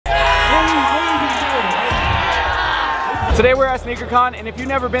Today we're at SneakerCon, and if you've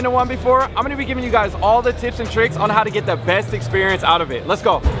never been to one before, I'm gonna be giving you guys all the tips and tricks on how to get the best experience out of it. Let's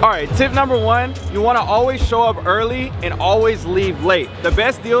go. All right, tip number one, you wanna always show up early and always leave late. The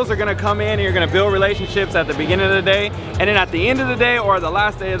best deals are gonna come in and you're gonna build relationships at the beginning of the day, and then at the end of the day or the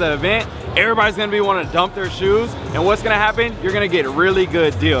last day of the event, everybody's gonna be wanting to dump their shoes, and what's gonna happen? You're gonna get really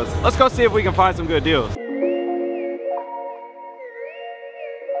good deals. Let's go see if we can find some good deals.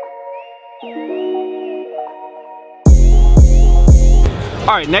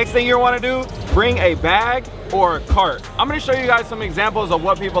 All right, next thing you want to do, bring a bag or a cart. I'm going to show you guys some examples of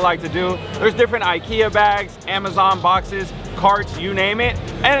what people like to do. There's different IKEA bags, Amazon boxes, carts, you name it.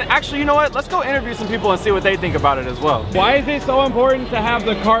 And actually, you know what? Let's go interview some people and see what they think about it as well. Why is it so important to have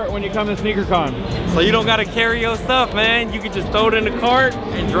the cart when you come to SneakerCon? So you don't got to carry your stuff, man. You can just throw it in the cart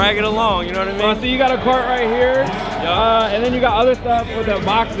and drag it along, you know what I mean? So you got a cart right here, and then you got other stuff with the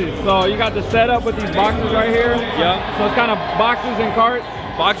boxes. So you got the setup with these boxes right here. Yeah. So it's kind of boxes and carts.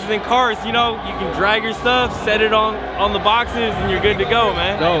 Boxes and carts, you know, you can drag your stuff, set it on the boxes, and you're good to go,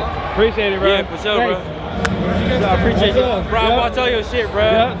 man. Dope. Appreciate it, bro. Yeah, for sure, Thanks. bro. I appreciate you. Bro, I'll tell your shit, bro.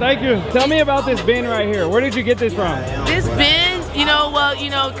 Yeah, thank you. Tell me about this bin right here. Where did you get this from? This bin, you know, well, you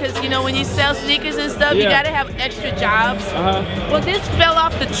know, because, you know, when you sell sneakers and stuff, you got to have extra jobs. Well, this fell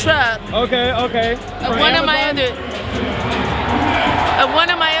off the truck. Okay, okay. Of one of my other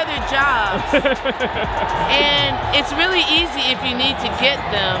jobs. And it's really easy if you need to get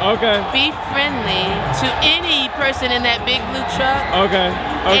them. Okay. Be friendly to any person in that big blue truck. Okay.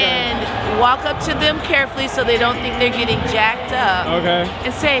 And walk up to them carefully so they don't think they're getting jacked up. Okay.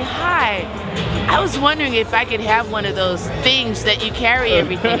 And say, hi, I was wondering if I could have one of those things that you carry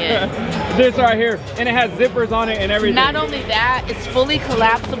everything in. This right here, and it has zippers on it and everything. Not only that, it's fully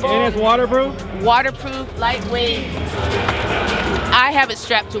collapsible. And it's waterproof? Waterproof, lightweight. I have it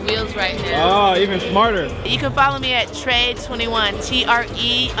strapped to wheels right now. Oh, even smarter. You can follow me at Trey21,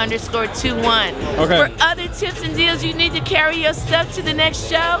 TRE_21. Okay. For other tips and deals you need to carry your stuff to the next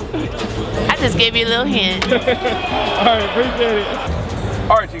show, I just gave you a little hint. All right, appreciate it.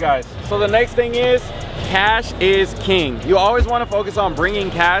 All right, you guys, so the next thing is cash is king. You always want to focus on bringing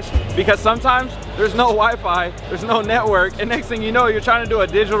cash because sometimes there's no Wi-Fi, there's no network, and next thing you know, you're trying to do a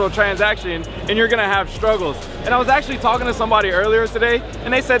digital transaction and you're gonna have struggles. And I was actually talking to somebody earlier today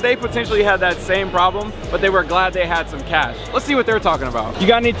and they said they potentially had that same problem, but they were glad they had some cash. Let's see what they're talking about. You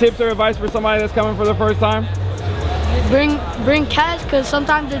got any tips or advice for somebody that's coming for the first time? Bring cash, because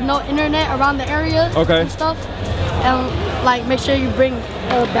sometimes there's no internet around the area and stuff. And like make sure you bring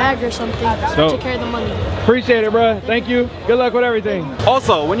a bag or something to carry the money. Appreciate it, bro. Thank you. Good luck with everything.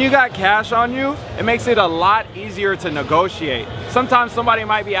 Also, when you got cash on you, it makes it a lot easier to negotiate. Sometimes somebody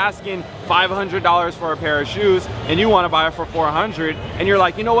might be asking $500 for a pair of shoes and you want to buy it for $400 and you're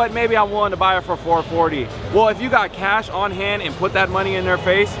like, you know what, maybe I'm willing to buy it for $440. Well, if you got cash on hand and put that money in their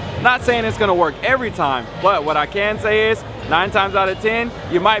face, not saying it's going to work every time, but what I can say is 9 times out of 10,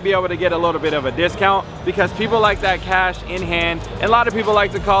 you might be able to get a little bit of a discount because people like that cash in hand, and a lot of people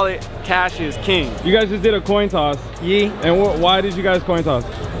like to call it cash is king. You guys just did a coin toss. Yeah. And why did you guys coin toss?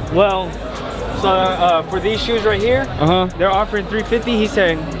 Well, so for these shoes right here, they're offering $350. He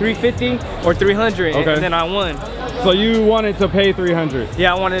said $350 or $300, and then I won. So you wanted to pay $300?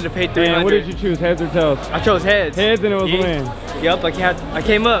 Yeah, I wanted to pay $300. And what did you choose, heads or tails? I chose heads. Heads, and it was a win. Yep, I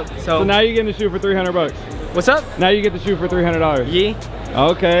came up. So now you're getting the shoe for $300. What's up? Now you get the shoe for $300. Yeah.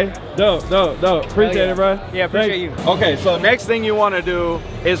 Okay. Dope, dope, dope. Appreciate it, bro. Yeah, appreciate you. Okay, so next thing you want to do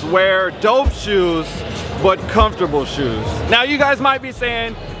is wear dope shoes, but comfortable shoes. Now you guys might be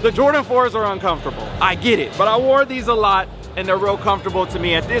saying, the Jordan 4s are uncomfortable. I get it, but I wore these a lot and they're real comfortable to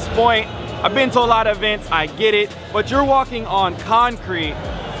me. At this point, I've been to a lot of events, I get it, but you're walking on concrete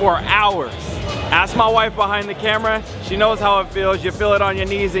for hours. Ask my wife behind the camera, she knows how it feels. You feel it on your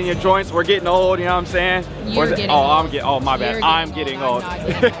knees and your joints. We're getting old, you know what I'm saying? Oh, my bad. I'm getting old.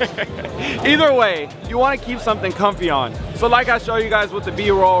 Either way, you want to keep something comfy on. So like I show you guys with the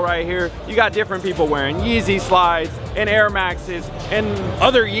B-roll right here, you got different people wearing Yeezy slides and Air Maxes and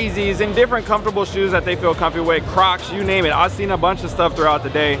other Yeezys and different comfortable shoes that they feel comfy with, Crocs, you name it. I've seen a bunch of stuff throughout the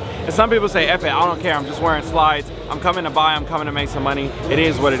day. And some people say, F it, I don't care, I'm just wearing slides. I'm coming to buy, I'm coming to make some money. It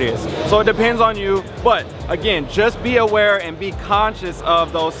is what it is. So it depends on you, but again, just be aware and be conscious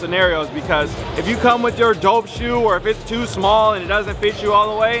of those scenarios, because if you come with your dope shoe or if it's too small and it doesn't fit you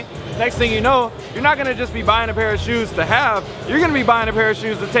all the way, next thing you know, you're not gonna just be buying a pair of shoes to have, you're gonna be buying a pair of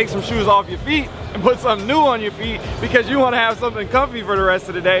shoes to take some shoes off your feet and put something new on your feet because you want to have something comfy for the rest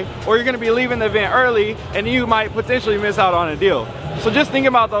of the day, or you're going to be leaving the event early and you might potentially miss out on a deal. So just think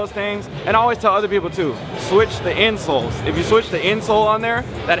about those things, and always tell other people too, switch the insoles. If you switch the insole on there,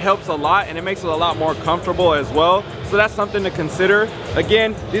 that helps a lot and it makes it a lot more comfortable as well. So that's something to consider.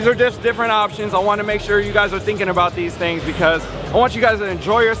 Again, these are just different options. I want to make sure you guys are thinking about these things because I want you guys to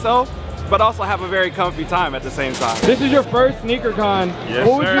enjoy yourself, but also have a very comfy time at the same time. This is your first sneaker con. Yes,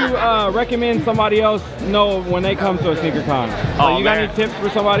 what would sir. you recommend somebody else know when they come to a sneaker con? Oh, you got any tips for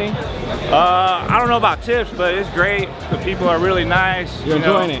somebody? I don't know about tips, but it's great. The people are really nice. You're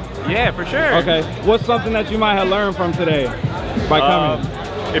enjoying it? Yeah, for sure. Okay. What's something that you might have learned from today by coming?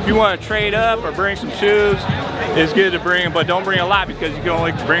 If you want to trade up or bring some shoes, it's good to bring, but don't bring a lot because you can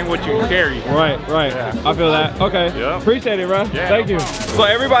only bring what you can carry. Right. Yeah. I feel that. Okay. Yeah. Appreciate it, bro. Yeah, Thank you. So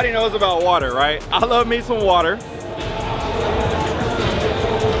everybody knows about water, right? I love me some water.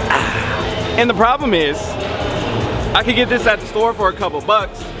 And the problem is, I could get this at the store for a couple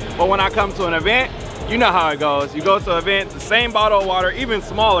bucks, but when I come to an event, you know how it goes. You go to an event, the same bottle of water, even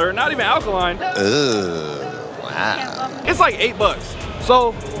smaller, not even alkaline. Wow. It's like $8.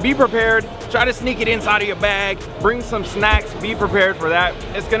 So be prepared, try to sneak it inside of your bag, bring some snacks, be prepared for that.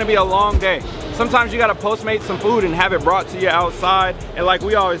 It's gonna be a long day. Sometimes you gotta Postmate some food and have it brought to you outside. And like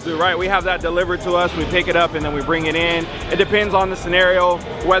we always do, right? We have that delivered to us, we pick it up and then we bring it in. It depends on the scenario,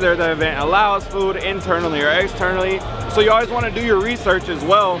 whether the event allows food internally or externally. So you always wanna do your research as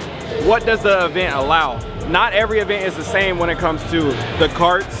well. What does the event allow? Not every event is the same when it comes to the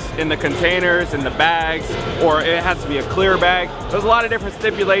carts and the containers and the bags, or it has to be a clear bag. There's a lot of different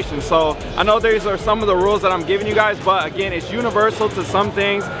stipulations. So I know these are some of the rules that I'm giving you guys, but again, it's universal to some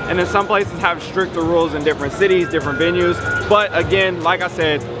things, and then some places have stricter rules in different cities, different venues. But again, like I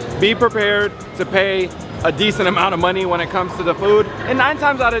said, be prepared to pay a decent amount of money when it comes to the food. And 9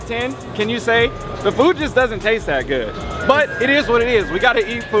 times out of 10, can you say, the food just doesn't taste that good. But it is what it is. We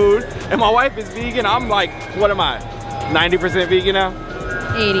gotta eat food. And my wife is vegan. I'm like, what am I? 90% vegan now?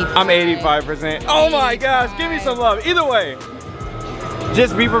 85. I'm 85%. Oh my gosh, give me some love. Either way,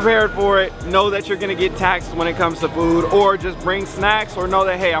 just be prepared for it. Know that you're gonna get taxed when it comes to food, or just bring snacks, or know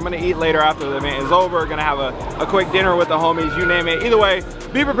that, hey, I'm gonna eat later after the event is over, gonna have a quick dinner with the homies, you name it. Either way,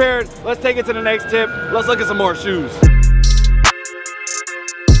 be prepared. Let's take it to the next tip. Let's look at some more shoes.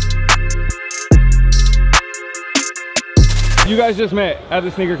 You guys just met at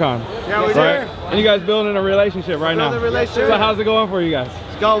the sneaker con. Yeah, we did. And you guys building a relationship right now. Building a relationship. So how's it going for you guys?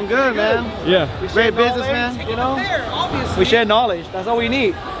 It's going good, man. Yeah. Great business, man. You know, we share knowledge. That's all we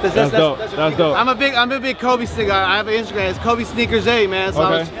need. That's dope. That's dope. I'm a big Kobe sneaker. I have an Instagram. It's Kobe Sneakers A, man. So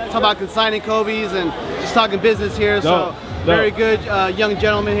I was talking about consigning Kobe's and just talking business here. So very good young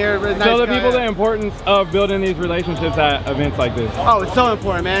gentleman here. Really nice Tell the guy. people the importance of building these relationships at events like this. Oh, it's so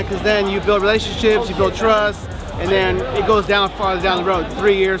important, man. Because then you build relationships, you build trust. And then it goes down farther down the road,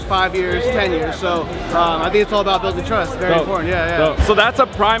 3 years, 5 years, 10 years. So I think it's all about building trust. Very important, yeah. So that's a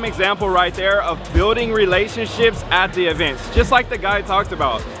prime example right there of building relationships at the events, just like the guy talked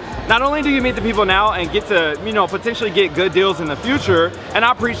about. Not only do you meet the people now and get to, you know, potentially get good deals in the future, and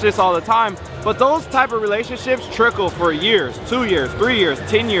I preach this all the time, but those type of relationships trickle for years, 2 years, 3 years,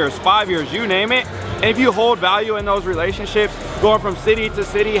 10 years, 5 years, you name it. And if you hold value in those relationships, going from city to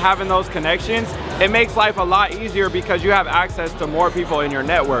city, having those connections, it makes life a lot easier because you have access to more people in your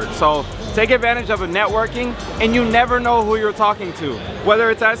network. So take advantage of a networking, and you never know who you're talking to,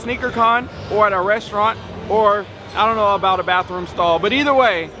 whether it's at SneakerCon or at a restaurant, or I don't know about a bathroom stall, but either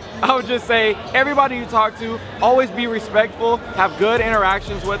way, I would just say everybody you talk to, always be respectful, have good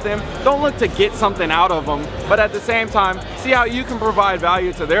interactions with them. Don't look to get something out of them, but at the same time, see how you can provide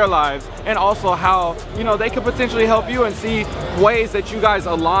value to their lives, and also how, you know, they could potentially help you, and see ways that you guys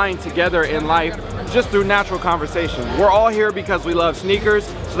align together in life just through natural conversation. We're all here because we love sneakers,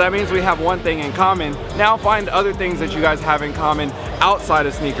 so that means we have one thing in common. Now find other things that you guys have in common outside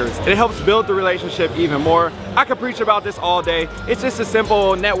of sneakers. It helps build the relationship even more. I could preach about this all day. It's just a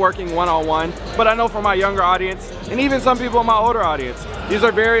simple networking one-on-one, but I know for my younger audience, and even some people in my older audience, these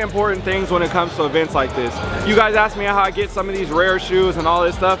are very important things when it comes to events like this. You guys asked me how I get some of these rare shoes and all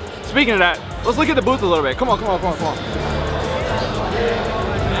this stuff. Speaking of that, let's look at the booth a little bit. Come on.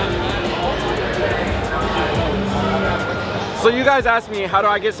 So you guys asked me how do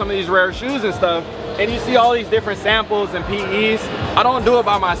I get some of these rare shoes and stuff, and you see all these different samples and PEs. I don't do it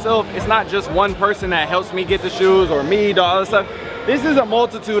by myself. It's not just one person that helps me get the shoes, or me, all this stuff. This is a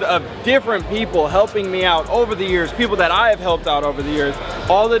multitude of different people helping me out over the years, people that I have helped out over the years,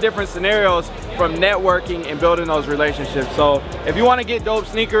 all the different scenarios from networking and building those relationships. So if you want to get dope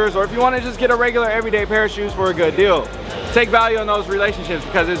sneakers, or if you want to just get a regular everyday pair of shoes for a good deal, take value in those relationships,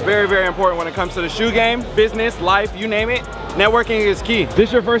 because it's very, very important when it comes to the shoe game, business, life, you name it. Networking is key. This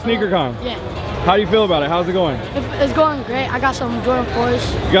is your first sneaker con? Yeah. How do you feel about it? How's it going? It's going great. I got some Jordan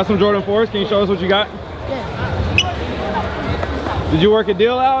 4s. You got some Jordan 4s? Can you show us what you got? Yeah. Did you work a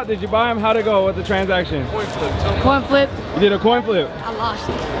deal out? Did you buy them? How'd it go with the transaction? Coin flip. You did a coin flip? I lost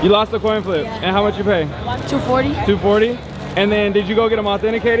it. You lost the coin flip? Yeah. And how much you pay? 240. 240? And then did you go get them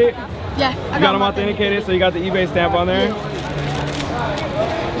authenticated? Yeah, I got them authenticated, so you got the eBay stamp on there?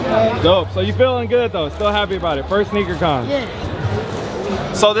 Yeah. Dope. So you feeling good though? Still happy about it? First sneaker con?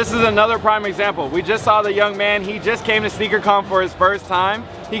 Yeah. So this is another prime example. We just saw the young man. He just came to SneakerCon for his first time.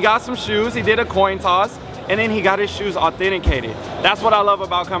 He got some shoes. He did a coin toss. And then he got his shoes authenticated. That's what I love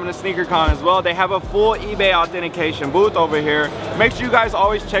about coming to SneakerCon as well. They have a full eBay authentication booth over here. Make sure you guys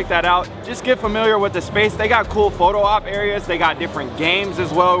always check that out. Just get familiar with the space. They got cool photo op areas. They got different games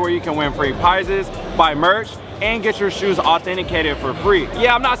as well where you can win free prizes, buy merch, and get your shoes authenticated for free.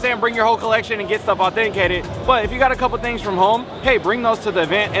 Yeah, I'm not saying bring your whole collection and get stuff authenticated, but if you got a couple things from home, hey, bring those to the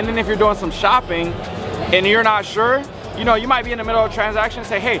event. And then if you're doing some shopping and you're not sure, you know, you might be in the middle of a transaction,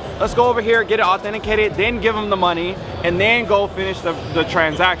 say, hey, let's go over here, get it authenticated, then give them the money, and then go finish the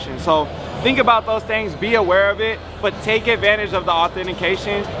transaction. So think about those things, be aware of it, but take advantage of the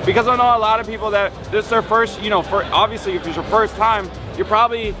authentication, because I know a lot of people that this is their first, you know, obviously if it's your first time, you're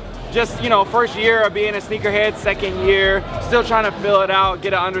probably just, you know, first year of being a sneakerhead, second year, still trying to fill it out,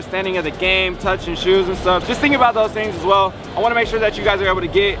 get an understanding of the game, touching shoes and stuff. Just think about those things as well. I want to make sure that you guys are able to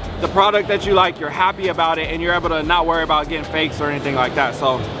get the product that you like, you're happy about it, and you're able to not worry about getting fakes or anything like that.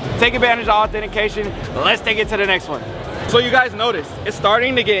 So take advantage of authentication. Let's take it to the next one. So you guys notice, it's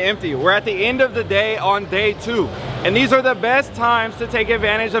starting to get empty. We're at the end of the day on day 2. And these are the best times to take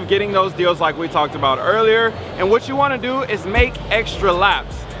advantage of getting those deals like we talked about earlier. And what you want to do is make extra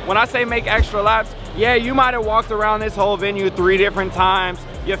laps. When I say make extra laps, yeah, you might have walked around this whole venue 3 different times.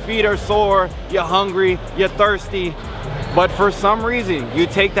 Your feet are sore, you're hungry, you're thirsty. But for some reason, you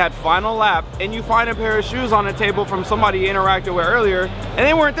take that final lap and you find a pair of shoes on the table from somebody you interacted with earlier, and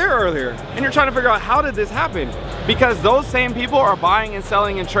they weren't there earlier. And you're trying to figure out, how did this happen? Because those same people are buying and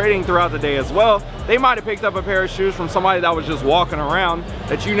selling and trading throughout the day as well. They might have picked up a pair of shoes from somebody that was just walking around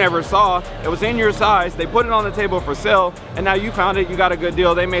that you never saw. It was in your size. They put it on the table for sale, and now you found it, you got a good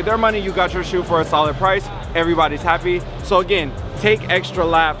deal. They made their money, you got your shoe for a solid price. Everybody's happy. So again, take extra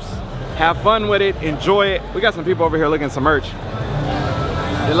laps. Have fun with it, enjoy it. We got some people over here looking at some merch.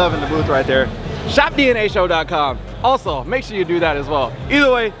 They're loving the booth right there. ShopDNAShow.com. Also, make sure you do that as well.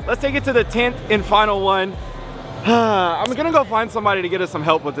 Either way, let's take it to the 10th and final one. I'm gonna go find somebody to get us some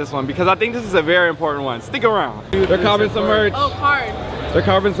help with this one, because I think this is a very important one. Stick around. They're carving some merch. Oh, card. They're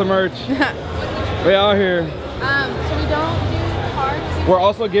carving some merch. We out here. So we don't do cards? We're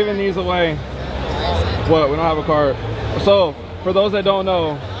also giving these away. What? We don't have a card. So, for those that don't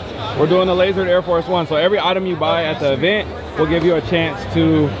know, we're doing the lasered Air Force One. So every item you buy at the event will give you a chance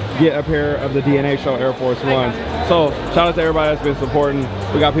to get a pair of the DNA Show Air Force Ones. So shout out to everybody that's been supporting.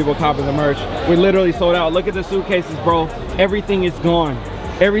 We got people copping the merch. We literally sold out. Look at the suitcases, bro. Everything is gone.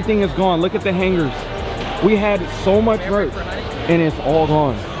 Everything is gone. Look at the hangers. We had so much merch and it's all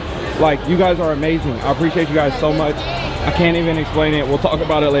gone. Like, you guys are amazing. I appreciate you guys so much. I can't even explain it. We'll talk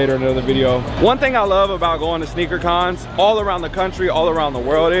about it later in another video. One thing I love about going to sneaker cons all around the country, all around the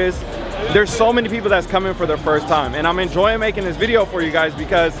world, is there's so many people that's coming for their first time. And I'm enjoying making this video for you guys,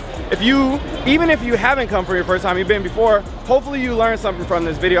 because even if you haven't come for your first time, you've been before, hopefully you learned something from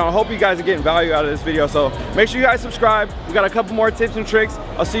this video. I hope you guys are getting value out of this video. So make sure you guys subscribe. We got a couple more tips and tricks.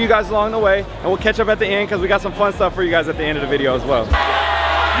 I'll see you guys along the way, and we'll catch up at the end, because we got some fun stuff for you guys at the end of the video as well.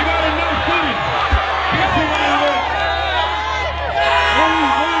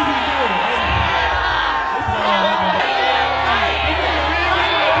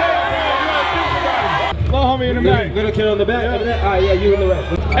 Homie in the back. Little kid on the back. Alright, yeah, you in the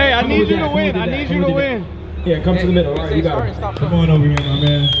right. Hey, I need you to win. I need you to win. Yeah, come to the middle. Alright, you got it. Come on over here, my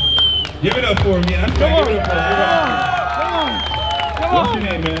man. Give it up for him, man. Come on. Give it up for him. Come on. What's your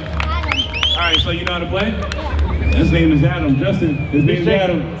name, man? Alright, so you know how to play? His name is Adam. Justin, his name is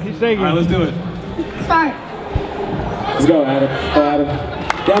Adam. He's shaking. Alright, let's do it. Start. Let's go, Adam. Go, Adam.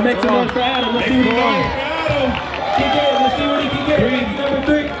 Y'all make some noise for Adam. Let's see what he can get. Let's see what he can get. Number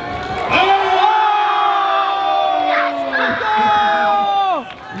 3.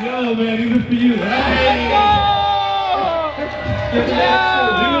 Yo, man, these are for you. Hey. These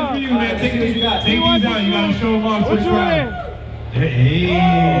are for you, man. Take these out. You gotta show them off. What you in?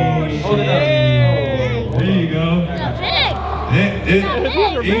 Hey. Hold it up. There you go.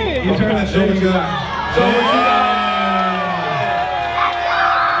 You turn that shoulder up.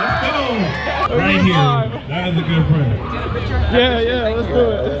 Let's go. Right here. That is a good friend. Yeah, let's do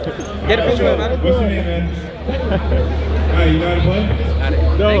it. Get a picture of him. What's your name, man? Alright, you know how to play?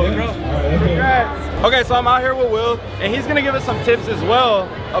 Thank you, bro. Congrats. Okay, so I'm out here with Will, and he's gonna give us some tips as well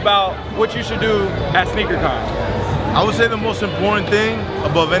about what you should do at SneakerCon. I would say the most important thing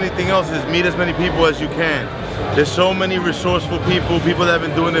above anything else is meet as many people as you can. There's so many resourceful people that have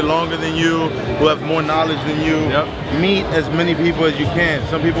been doing it longer than you, who have more knowledge than you. Yep. Meet as many people as you can.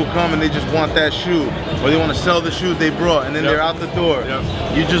 Some people come and they just want that shoe, or they want to sell the shoes they brought, and then they're out the door.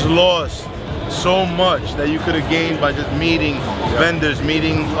 Yep. You just lost so much that you could have gained by just meeting vendors,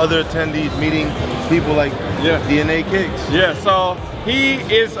 meeting other attendees, meeting people like DNA Kicks. Yeah, so he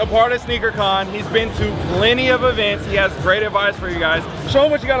is a part of SneakerCon. He's been to plenty of events. He has great advice for you guys. Show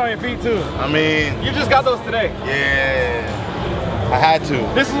him what you got on your feet too. I mean, you just got those today. Yeah, I had to.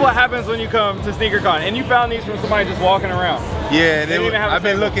 This is what happens when you come to SneakerCon, and you found these from somebody just walking around. Yeah, I've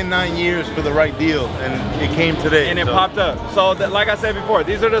been looking 9 years for the right deal, and it came today. And it popped up. So like I said before,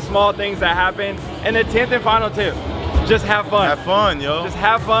 these are the small things that happen. And the 10th and final tip, just have fun. Have fun, yo. Just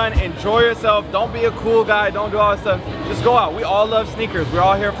have fun, enjoy yourself. Don't be a cool guy, don't do all that stuff. Just go out. We all love sneakers. We're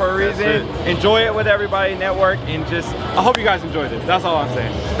all here for a reason. Enjoy it with everybody, network, and just, I hope you guys enjoy this. That's all I'm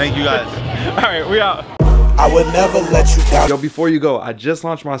saying. Thank you guys. All right, we out. I would never let you down. Yo, before you go, I just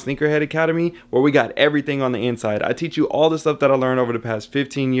launched my Sneakerhead Academy where we got everything on the inside. I teach you all the stuff that I learned over the past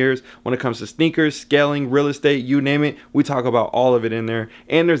 15 years when it comes to sneakers, scaling, real estate, you name it. We talk about all of it in there.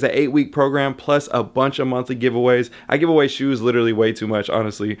 And there's an 8-week program plus a bunch of monthly giveaways. I give away shoes literally way too much,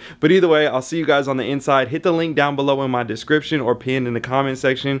 honestly. But either way, I'll see you guys on the inside. Hit the link down below in my description or pinned in the comment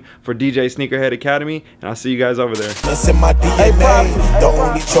section for DJ Sneakerhead Academy. And I'll see you guys over there. It's in my DNA. The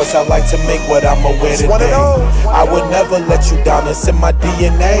only choice I like to make what I'm aware today. I would never let you down, it's in my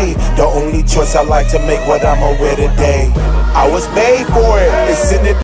DNA. The only choice I like to make what I'm aware today. I was made for it, it's in it.